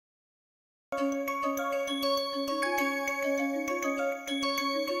To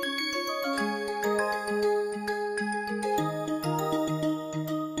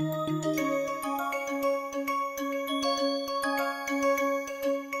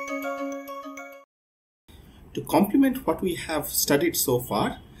complement what we have studied so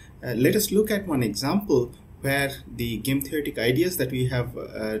far, let us look at one example where the game theoretic ideas that we have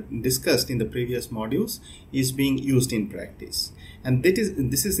discussed in the previous modules is being used in practice. And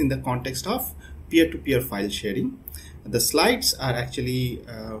this is in the context of peer-to-peer file sharing. The slides are actually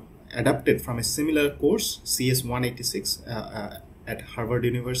adapted from a similar course, CS 186 at Harvard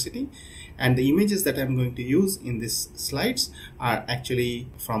University, and the images that I'm going to use in these slides are actually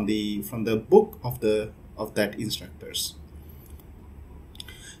from the book of that instructors.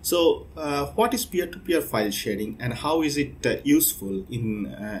 So what is peer-to-peer file sharing and how is it useful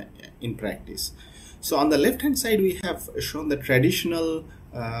in practice? So on the left hand side we have shown the traditional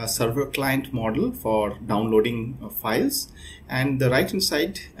server client model for downloading files, and the right hand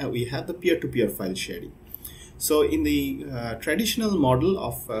side we have the peer-to-peer file sharing. So in the traditional model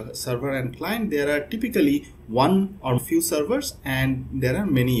of server and client, there are typically one or few servers and there are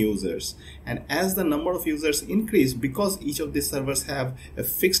many users. And as the number of users increase, because each of these servers have a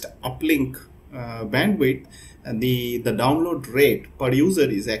fixed uplink bandwidth, the download rate per user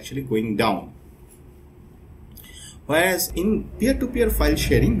is actually going down. Whereas in peer-to-peer file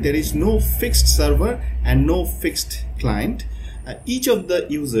sharing, there is no fixed server and no fixed client. Each of the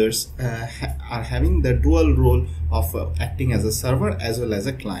users are having the dual role of acting as a server as well as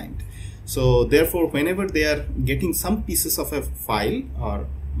a client. So therefore, whenever they are getting some pieces of a file or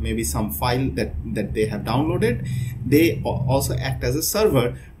maybe some file that they have downloaded, they also act as a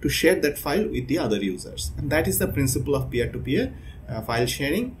server to share that file with the other users. And that is the principle of peer-to-peer file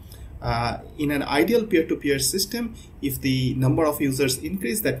sharing. In an ideal peer-to-peer system, if the number of users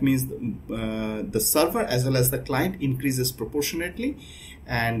increase, that means the server as well as the client increases proportionately,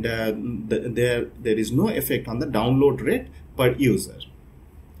 and there is no effect on the download rate per user.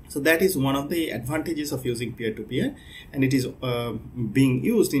 So that is one of the advantages of using peer-to-peer, and it is being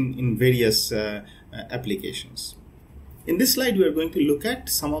used in various applications. In this slide, we are going to look at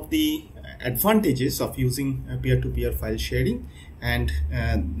some of the advantages of using peer-to-peer file sharing and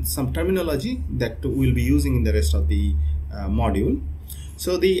some terminology that we'll be using in the rest of the module.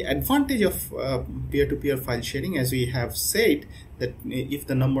 So the advantage of peer-to-peer file sharing, as we have said, that if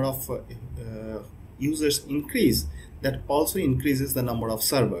the number of users increase, that also increases the number of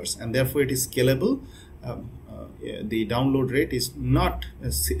servers, and therefore it is scalable. The download rate is not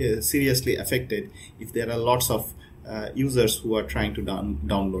seriously affected if there are lots of users who are trying to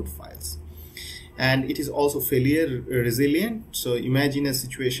download files. And it is also failure resilient. So imagine a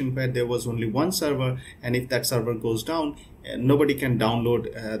situation where there was only one server, and if that server goes down, nobody can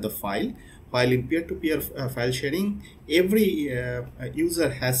download the file. While in peer-to-peer file sharing, every user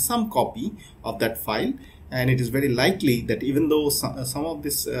has some copy of that file, and it is very likely that even though some of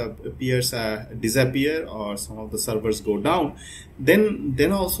these peers disappear or some of the servers go down,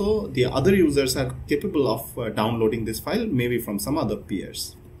 then also the other users are capable of downloading this file, maybe from some other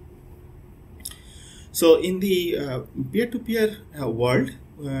peers. So in the peer-to-peer world,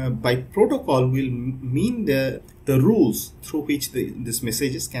 by protocol will mean the rules through which these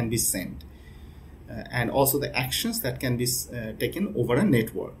messages can be sent, and also the actions that can be taken over a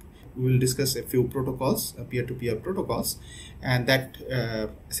network. We will discuss a few protocols, peer-to-peer protocols, and that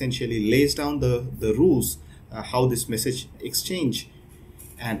essentially lays down the rules, how this message exchange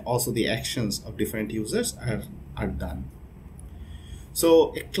and also the actions of different users are done.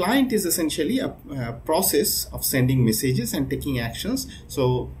 So a client is essentially a process of sending messages and taking actions.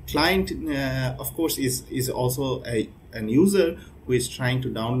 So client, of course, is also an user who is trying to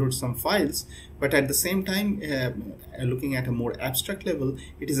download some files, but at the same time, looking at a more abstract level,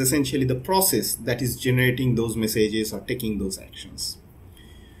 it is essentially the process that is generating those messages or taking those actions.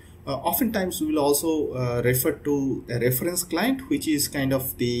 Oftentimes, we will also refer to a reference client, which is kind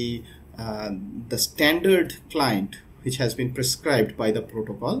of the standard client which has been prescribed by the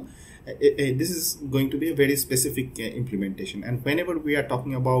protocol. This is going to be a very specific implementation, and whenever we are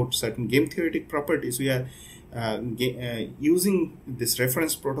talking about certain game theoretic properties, we are using this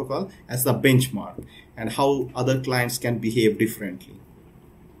reference protocol as the benchmark and how other clients can behave differently.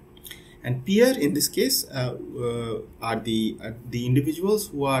 And peer in this case are the individuals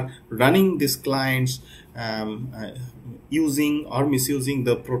who are running these clients, using or misusing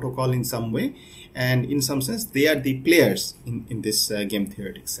the protocol in some way, and in some sense they are the players in this game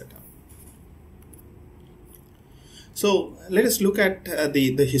theoretic setup. So let us look at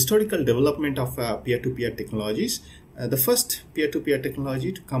the historical development of peer-to-peer technologies. The first peer-to-peer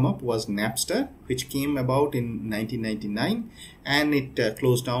technology to come up was Napster, which came about in 1999, and it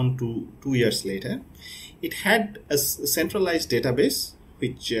closed down 2 years later. It had a centralized database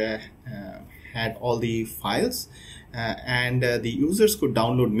which had all the files, and the users could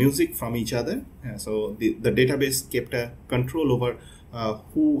download music from each other. So the database kept a control over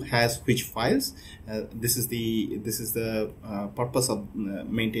who has which files. This is the purpose of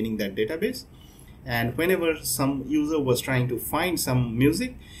maintaining that database. And whenever some user was trying to find some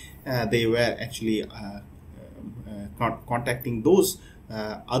music, they were actually contacting those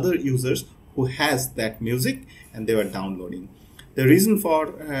other users who has that music, and they were downloading. The reason for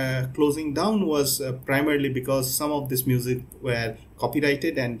closing down was primarily because some of this music were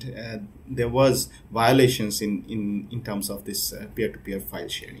copyrighted, and there was violations in terms of this peer-to-peer file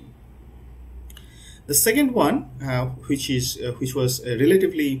sharing. The second one, which was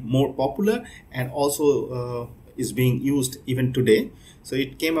relatively more popular and also is being used even today. So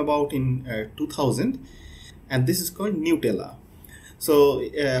it came about in 2000, and this is called Gnutella. So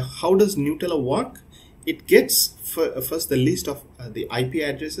how does Gnutella work? It gets first the list of the IP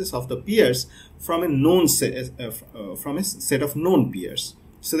addresses of the peers from a known set, from a set of known peers.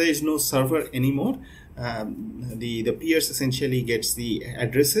 So there is no server anymore. The peers essentially gets the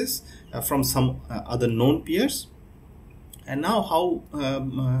addresses from some other known peers. And now how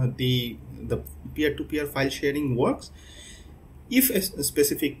the peer-to-peer file sharing works: if a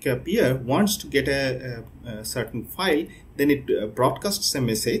specific peer wants to get a certain file, then it broadcasts a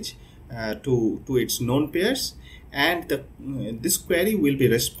message to its known pairs, and this query will be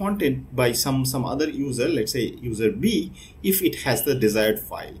responded by some other user, let's say user B, if it has the desired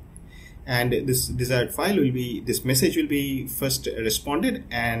file. And this desired file will be, this message will be first responded,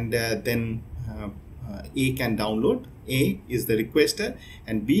 and then A can download. A is the requester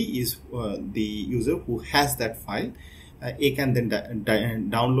and B is the user who has that file. A can then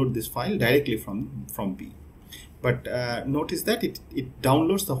download this file directly from B. But notice that it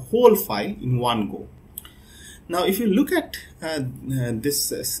downloads the whole file in one go. Now, if you look at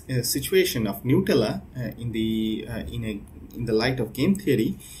this situation of Gnutella in the light of game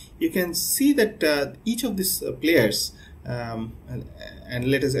theory, you can see that each of these players, and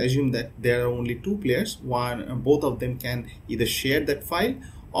let us assume that there are only two players. Both of them can either share that file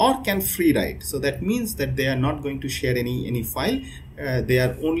or can free write. So that means that they are not going to share any file. They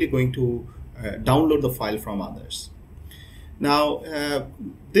are only going to download the file from others. Now,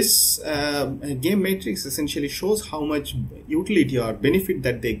 this game matrix essentially shows how much utility or benefit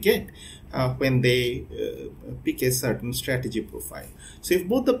that they get when they pick a certain strategy profile. So if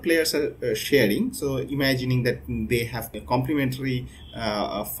both the players are sharing, so imagining that they have a complementary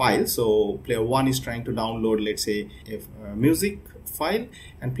file, so player 1 is trying to download, let's say, a music file,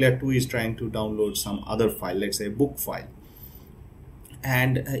 and player 2 is trying to download some other file, let's say a book file.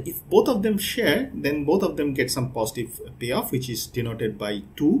 And if both of them share, then both of them get some positive payoff, which is denoted by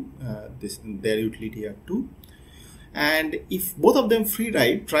 2, their utility here 2. And if both of them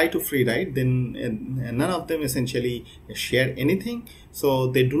try to free write, then none of them essentially share anything. So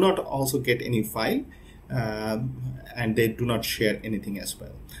they do not also get any file, and they do not share anything as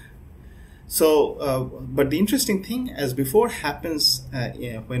well. So, but the interesting thing, as before, happens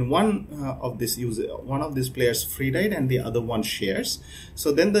when one of these players free write and the other one shares.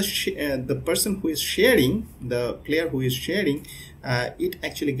 So then the person who is sharing, the player who is sharing, it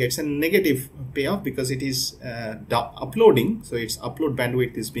actually gets a negative payoff because it is uploading. So its upload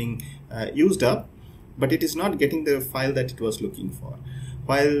bandwidth is being used up, but it is not getting the file that it was looking for.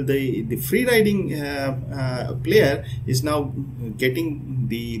 While the free writing player is now getting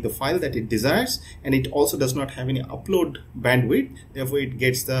the file that it desires, and it also does not have any upload bandwidth, therefore it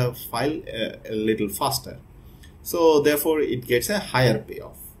gets the file a little faster. So therefore it gets a higher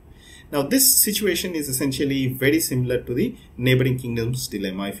payoff. Now this situation is essentially very similar to the neighboring kingdoms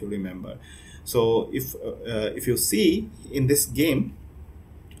dilemma, if you remember. So if you see in this game,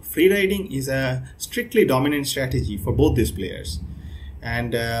 free riding is a strictly dominant strategy for both these players.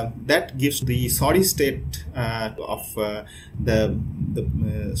 And that gives the sorry state of the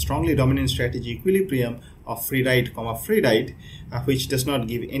strongly dominant strategy equilibrium of free ride, free ride, which does not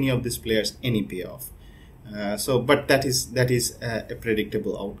give any of these players any payoff. But that is a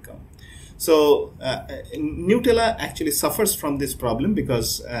predictable outcome. So Gnutella actually suffers from this problem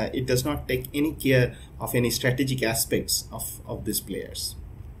because it does not take any care of any strategic aspects of these players.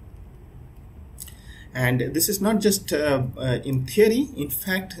 And this is not just in theory. In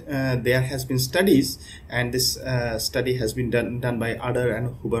fact, there has been studies, and this study has been done by Adler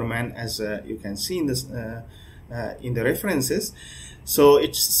and Huberman, as you can see in this in the references. So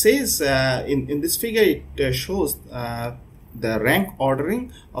it says in this figure, it shows the rank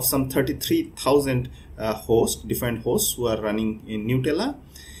ordering of some 33,000 different hosts who are running in Gnutella.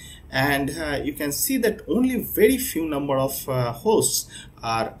 And you can see that only very few number of hosts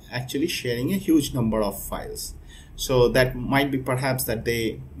are actually sharing a huge number of files. So that might be perhaps that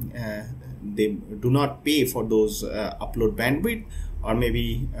they do not pay for those upload bandwidth, or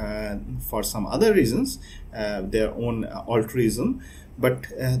maybe for some other reasons, their own altruism. But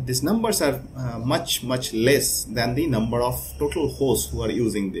these numbers are much less than the number of total hosts who are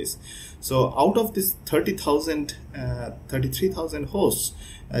using this. So out of this 33,000 hosts,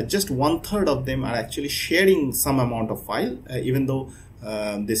 just 1/3 of them are actually sharing some amount of file, even though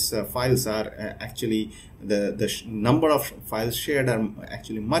these files are actually the number of files shared are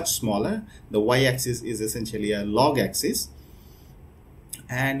actually much smaller. The y-axis is essentially a log axis,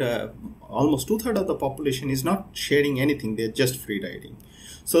 and almost 2/3 of the population is not sharing anything. They're just free riding.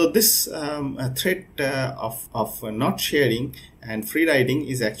 So this threat of not sharing and free riding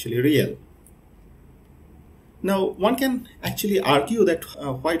is actually real. Now one can actually argue that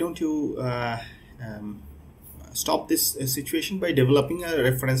why don't you stop this situation by developing a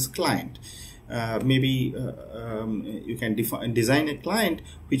reference client. Maybe you can design a client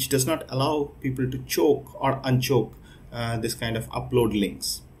which does not allow people to choke or unchoke this kind of upload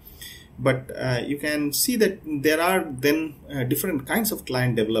links. But you can see that there are then different kinds of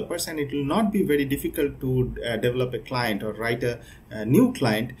client developers, and it will not be very difficult to develop a client or write a new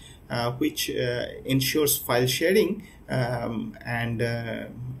client which ensures file sharing and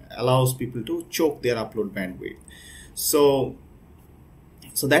allows people to choke their upload bandwidth.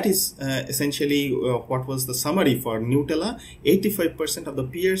 So that is essentially what was the summary for Gnutella. 85% of the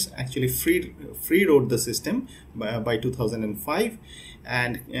peers actually free wrote the system by 2005,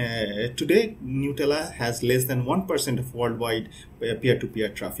 and today Gnutella has less than 1% of worldwide peer-to-peer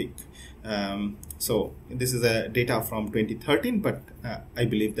traffic. So this is data from 2013, but I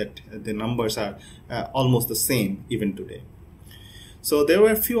believe that the numbers are almost the same even today. So there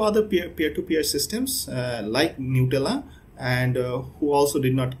were a few other peer-to-peer systems like Gnutella, and who also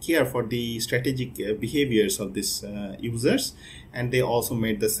did not care for the strategic behaviors of these users, and they also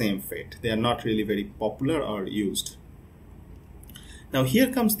made the same fate. They are not really very popular or used. Now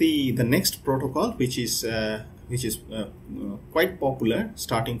here comes the next protocol, which is quite popular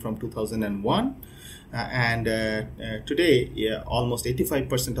starting from 2001, and today almost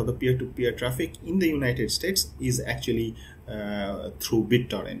 85% of the peer-to-peer traffic in the United States is actually through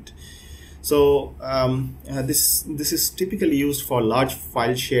BitTorrent. So this is typically used for large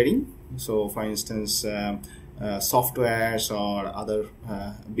file sharing. So for instance, softwares or other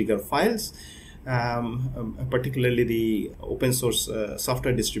bigger files. Particularly the open source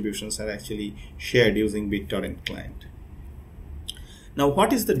software distributions are actually shared using BitTorrent client. Now,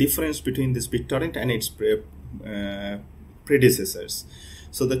 what is the difference between this BitTorrent and its predecessors?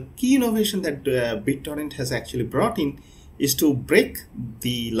 So the key innovation that BitTorrent has actually brought in is to break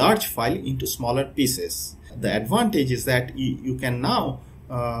the large file into smaller pieces. The advantage is that you can now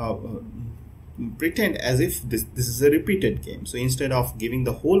pretend as if this is a repeated game. So instead of giving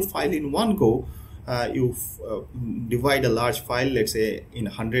the whole file in one go, you divide a large file, let's say in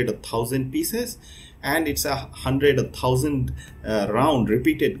 100 or 1,000 pieces, and it's a 100 or 1,000 round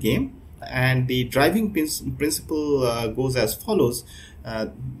repeated game. And the driving principle goes as follows.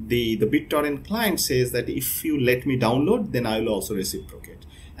 The BitTorrent client says that if you let me download, then I will also reciprocate.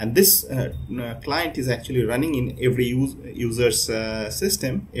 And this client is actually running in every user's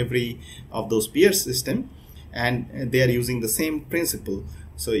system, every of those peer system, and they are using the same principle.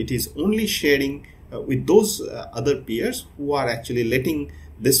 So it is only sharing with those other peers who are actually letting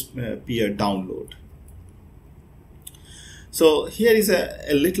this peer download. So here is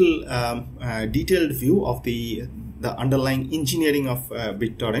a little detailed view of the underlying engineering of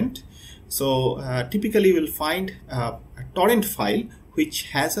BitTorrent. So typically you will find a torrent file which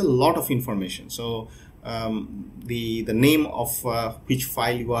has a lot of information. So the name of which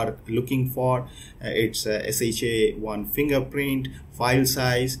file you are looking for, its SHA-1 fingerprint, file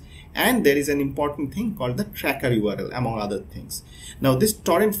size, and there is an important thing called the tracker URL, among other things. Now this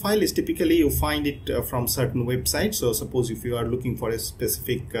torrent file is typically, you find it from certain websites. So suppose if you are looking for a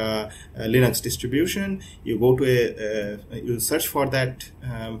specific Linux distribution, you go to you search for that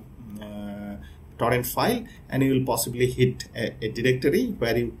torrent file, and you will possibly hit a directory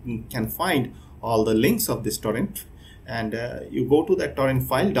where you can find all the links of this torrent, and you go to that torrent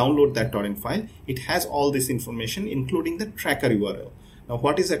file, download that torrent file. It has all this information, including the tracker URL. Now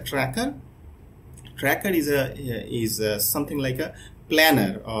what is a tracker? tracker is something like a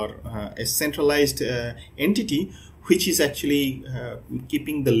planner or a centralized entity which is actually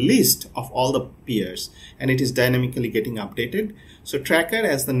keeping the list of all the peers, and it is dynamically getting updated. So tracker,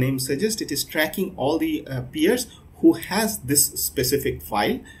 as the name suggests, it is tracking all the peers who has this specific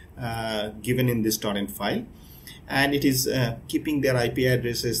file given in this torrent file, and it is keeping their IP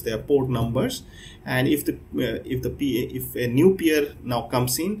addresses, their port numbers, and if a new peer now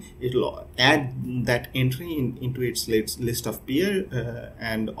comes in, it will add that entry into its list of peer,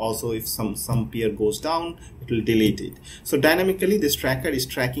 and also if some peer goes down, it will delete it. So dynamically this tracker is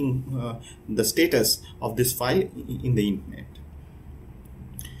tracking the status of this file in the internet.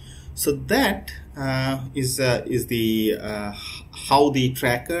 So that is the how the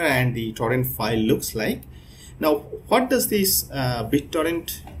tracker and the torrent file looks like. Now, what does this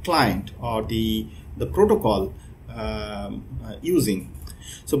BitTorrent client or the protocol using?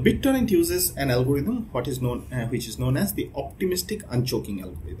 So BitTorrent uses an algorithm which is known as the optimistic unchoking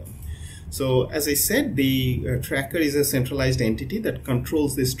algorithm. So as I said, the tracker is a centralized entity that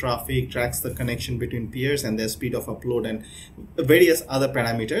controls this traffic, tracks the connection between peers and their speed of upload and various other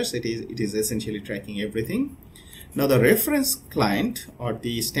parameters. It is essentially tracking everything. Now the reference client or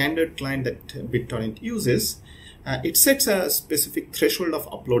the standard client that BitTorrent uses, it sets a specific threshold of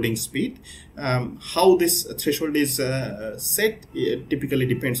uploading speed. How this threshold is set typically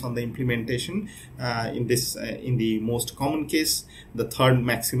depends on the implementation. In the most common case, the third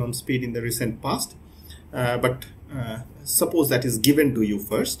maximum speed in the recent past. But suppose that is given to you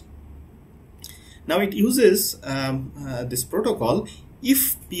first. Now it uses this protocol.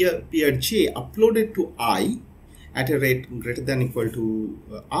 If peer J uploaded to I at a rate greater than equal to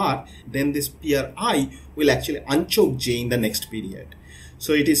R, then this peer I will actually unchoke J in the next period.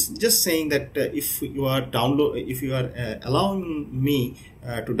 So it is just saying that if you are allowing me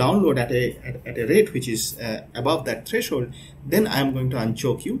to download at a rate which is above that threshold, then I am going to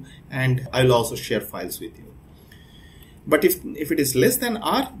unchoke you, and I will also share files with you. But if it is less than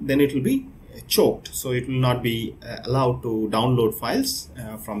R, then it will be choked, so it will not be allowed to download files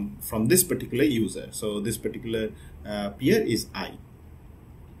from this particular user. So this particular peer is I.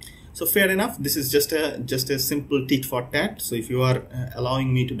 So fair enough, this is just a simple tit-for-tat. So if you are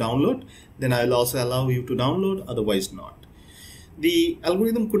allowing me to download, then I will also allow you to download, otherwise not. The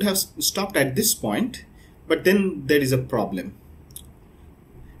algorithm could have stopped at this point, but then there is a problem.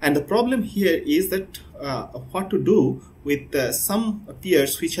 And the problem here is that what to do with some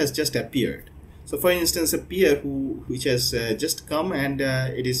peers which has just appeared. So for instance, a peer which has just come, and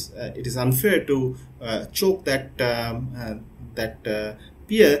it is unfair to choke that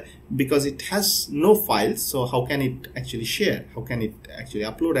peer because it has no files. So how can it actually share? How can it actually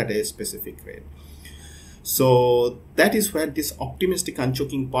upload at a specific rate? So that is where this optimistic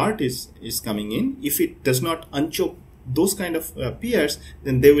unchoking part is coming in. If it does not unchoke those kind of peers,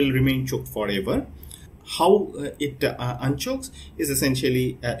 then they will remain choked forever. How it unchokes is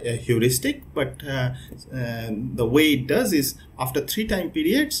essentially a heuristic, but the way it does is after 3 time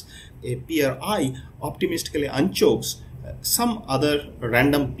periods, a peer I optimistically unchokes some other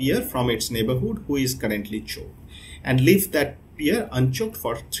random peer from its neighborhood who is currently choked, and leave that peer unchoked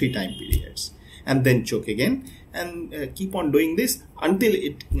for 3 time periods, and then choke again, and keep on doing this until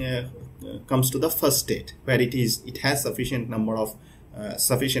it comes to the first state where it has sufficient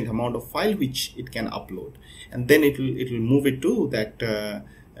amount of file which it can upload, and then it will move it to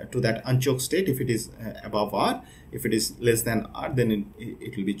that unchoked state if it is above R. If it is less than R, then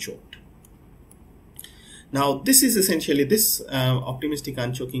it will be choked. Now this is essentially this optimistic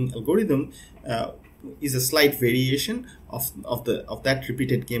unchoking algorithm is a slight variation of that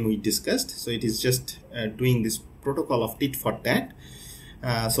repeated game we discussed. So it is just doing this protocol of tit-for-tat.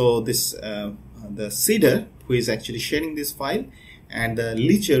 So this the seeder who is actually sharing this file, and the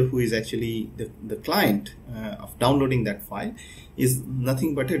leecher who is actually the client of downloading that file, is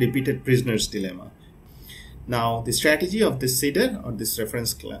nothing but a repeated prisoner's dilemma. Now the strategy of this seeder or this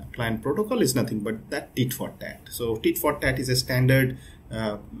reference client protocol is nothing but that tit-for-tat. So tit-for-tat is a standard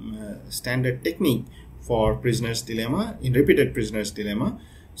technique for prisoner's dilemma, in repeated prisoner's dilemma.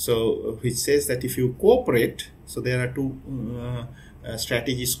 So which says that if you cooperate, so there are two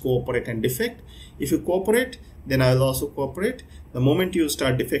strategies, cooperate and defect. If you cooperate, then I will also cooperate. The moment you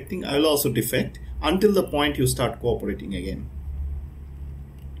start defecting, I will also defect, until the point you start cooperating again.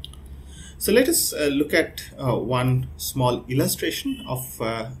 So let us look at one small illustration of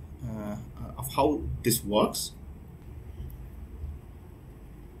how this works.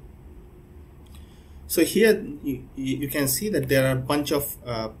 So here you can see that there are a bunch of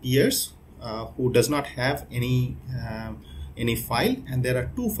peers who does not have any file, and there are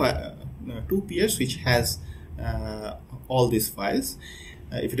two peers which has all these files.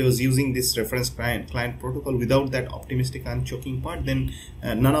 If it was using this reference client protocol without that optimistic unchoking part, then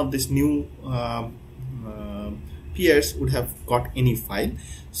none of these new peers would have got any file.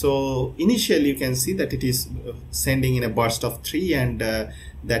 So initially you can see that it is sending in a burst of 3, and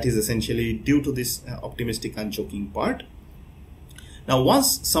that is essentially due to this optimistic unchoking part. Now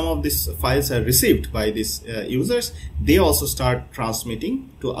once some of these files are received by these users, they also start transmitting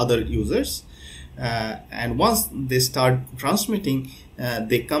to other users, and once they start transmitting,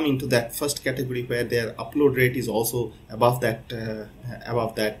 they come into that first category where their upload rate is also above that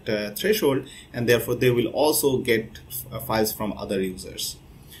threshold, and therefore they will also get files from other users.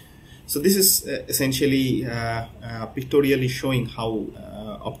 So this is essentially pictorially showing how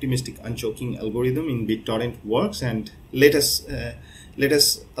optimistic unchoking algorithm in BitTorrent works, and let us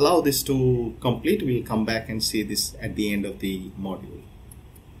allow this to complete. We'll come back and see this at the end of the module.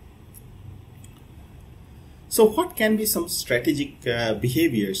 So what can be some strategic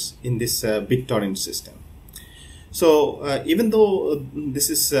behaviors in this BitTorrent system? So even though this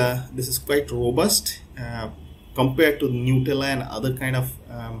is quite robust compared to Gnutella and other kind of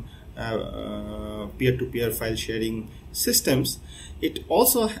peer-to-peer file sharing systems, it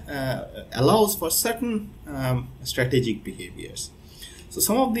also allows for certain strategic behaviors. So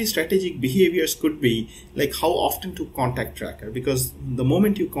some of these strategic behaviors could be like how often to contact tracker, because the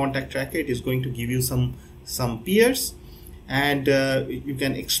moment you contact tracker, it is going to give you some peers, and you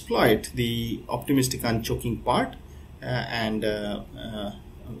can exploit the optimistic unchoking part, and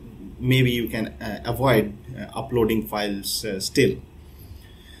maybe you can avoid uploading files still.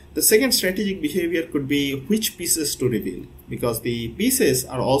 The second strategic behavior could be which pieces to reveal, because the pieces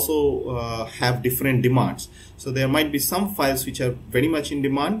are also have different demands. So there might be some files which are very much in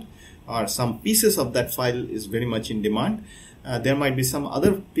demand, or some pieces of that file is very much in demand. There might be some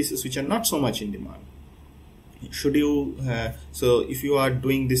other pieces which are not so much in demand. Should you so if you are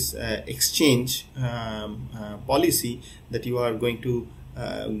doing this exchange policy, that you are going to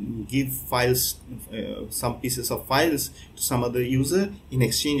give files, some pieces of files to some other user in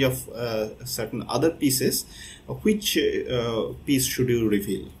exchange of certain other pieces, which piece should you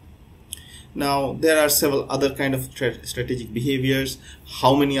reveal? Now there are several other kind of strategic behaviors.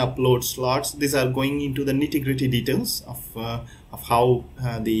 How many upload slots? These are going into the nitty-gritty details of how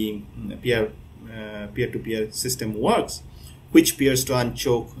the peer-to-peer system works. Which peers to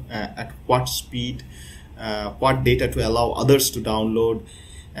unchoke, at what speed, what data to allow others to download,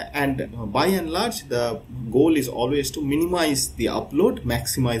 and by and large the goal is always to minimize the upload,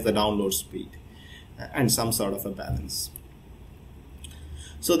 maximize the download speed, and some sort of a balance.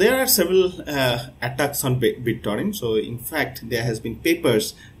 So there are several attacks on BitTorrent. So in fact there has been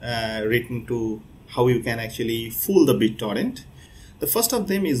papers written to how you can actually fool the BitTorrent. The first of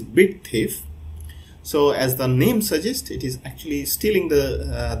them is bit thief. So as the name suggests, it is actually stealing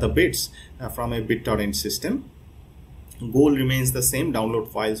the bits from a BitTorrent system. Goal remains the same: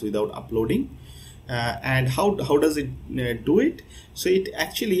 download files without uploading. And how does it do it? So it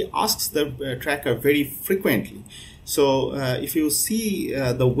actually asks the tracker very frequently. So if you see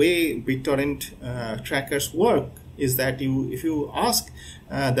the way BitTorrent trackers work, is that if you ask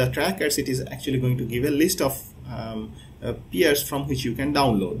the trackers, it is actually going to give a list of peers from which you can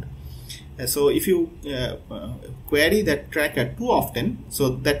download. So if you query that tracker too often, so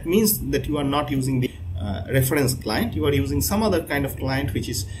that means that you are not using the reference client, you are using some other kind of client which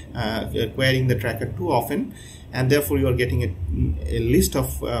is querying the tracker too often, and therefore you are getting a list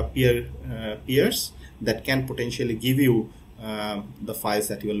of peers that can potentially give you the files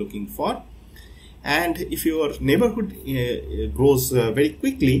that you are looking for. And if your neighborhood grows very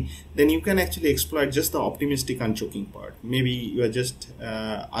quickly, then you can actually exploit just the optimistic unchoking part. Maybe you are just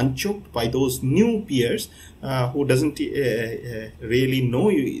unchoked by those new peers who doesn't really know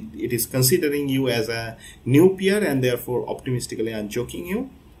you. It is considering you as a new peer and therefore optimistically unchoking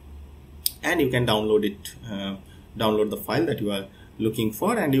you, and you can download it, download the file that you are looking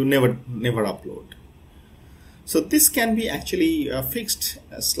for, and you never upload. So this can be actually fixed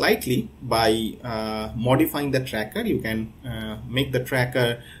slightly by modifying the tracker. You can make the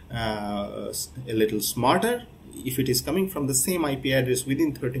tracker a little smarter. If it is coming from the same IP address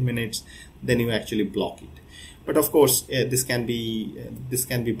within 30 minutes, then you actually block it. But of course, this can be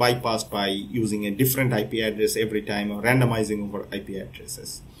bypassed by using a different IP address every time, or randomizing over IP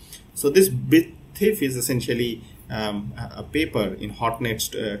addresses. So this bit thief is essentially a paper in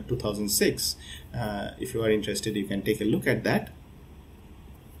Hotnet 2006. If you are interested, you can take a look at that.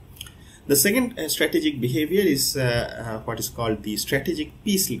 The second strategic behavior is what is called the strategic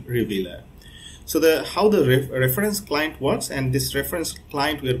piece revealer. So how the reference client works, and this reference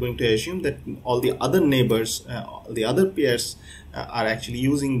client, we are going to assume that all the other neighbors, the other peers are actually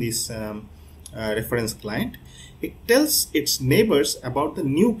using this reference client. It tells its neighbors about the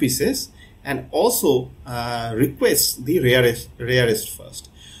new pieces and also requests the rarest first.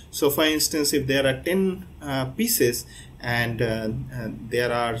 So for instance, if there are 10 pieces and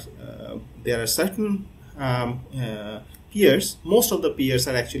there are certain peers, most of the peers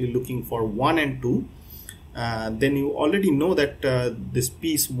are actually looking for 1 and 2, then you already know that this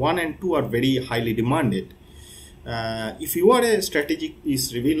piece 1 and 2 are very highly demanded. If you are a strategic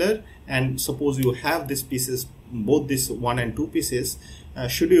piece revealer and suppose you have these pieces, both this 1 and 2 pieces,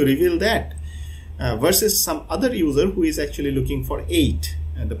 should you reveal that versus some other user who is actually looking for 8,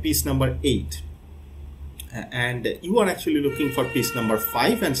 the piece number 8, and you are actually looking for piece number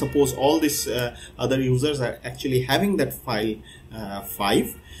 5, and suppose all these other users are actually having that file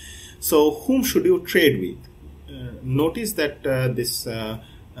 5. So whom should you trade with? Notice that this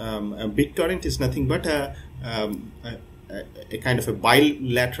BitTorrent is nothing but a kind of a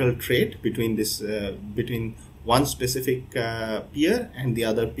bilateral trade between this between one specific peer and the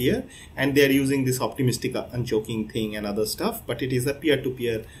other peer, and they are using this optimistic unchoking thing and other stuff, but it is a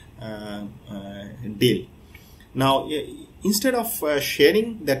peer-to-peer deal. Now, instead of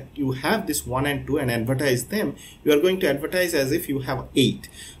sharing that you have this 1 and 2 and advertise them, you are going to advertise as if you have 8,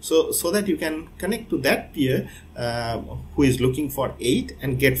 so that you can connect to that peer who is looking for 8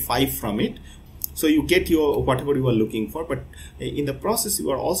 and get 5 from it. So you get your whatever you are looking for, but in the process you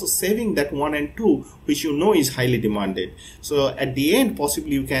are also saving that 1 and 2 which you know is highly demanded. So at the end,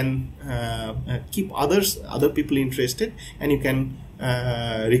 possibly you can keep other people interested, and you can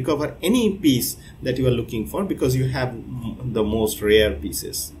recover any piece that you are looking for because you have the most rare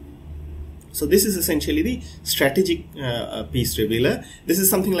pieces. So this is essentially the strategic piece revealer. This is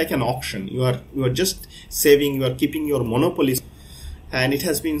something like an auction. You are just saving, you are keeping your monopoly. And it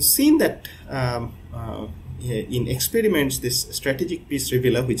has been seen that in experiments, this strategic piece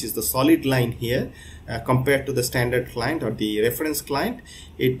revealer, which is the solid line here, compared to the standard client or the reference client,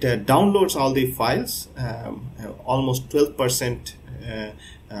 it downloads all the files almost 12%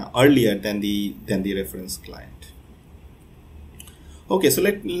 earlier than the reference client. Okay, so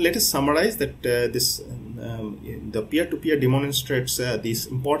let us summarize that the peer-to-peer demonstrates this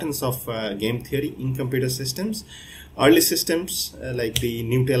importance of game theory in computer systems. Early systems like the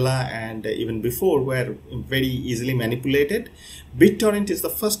Nutella and even before were very easily manipulated. BitTorrent is the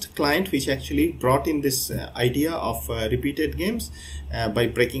first client which actually brought in this idea of repeated games by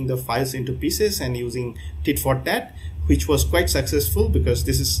breaking the files into pieces and using tit-for-tat, which was quite successful because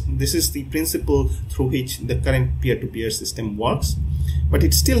this is the principle through which the current peer-to-peer system works. But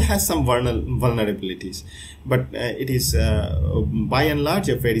it still has some vulnerabilities. But it is by and large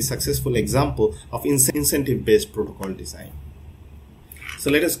a very successful example of incentive-based protocol design. So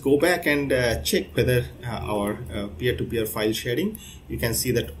let us go back and check whether our peer-to-peer file sharing, you can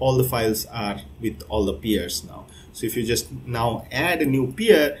see that all the files are with all the peers now. So if you just now add a new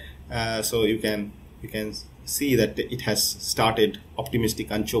peer, so you can see that it has started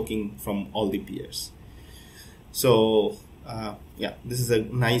optimistic unchoking from all the peers. So yeah, this is a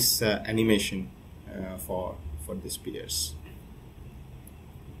nice animation for these peers.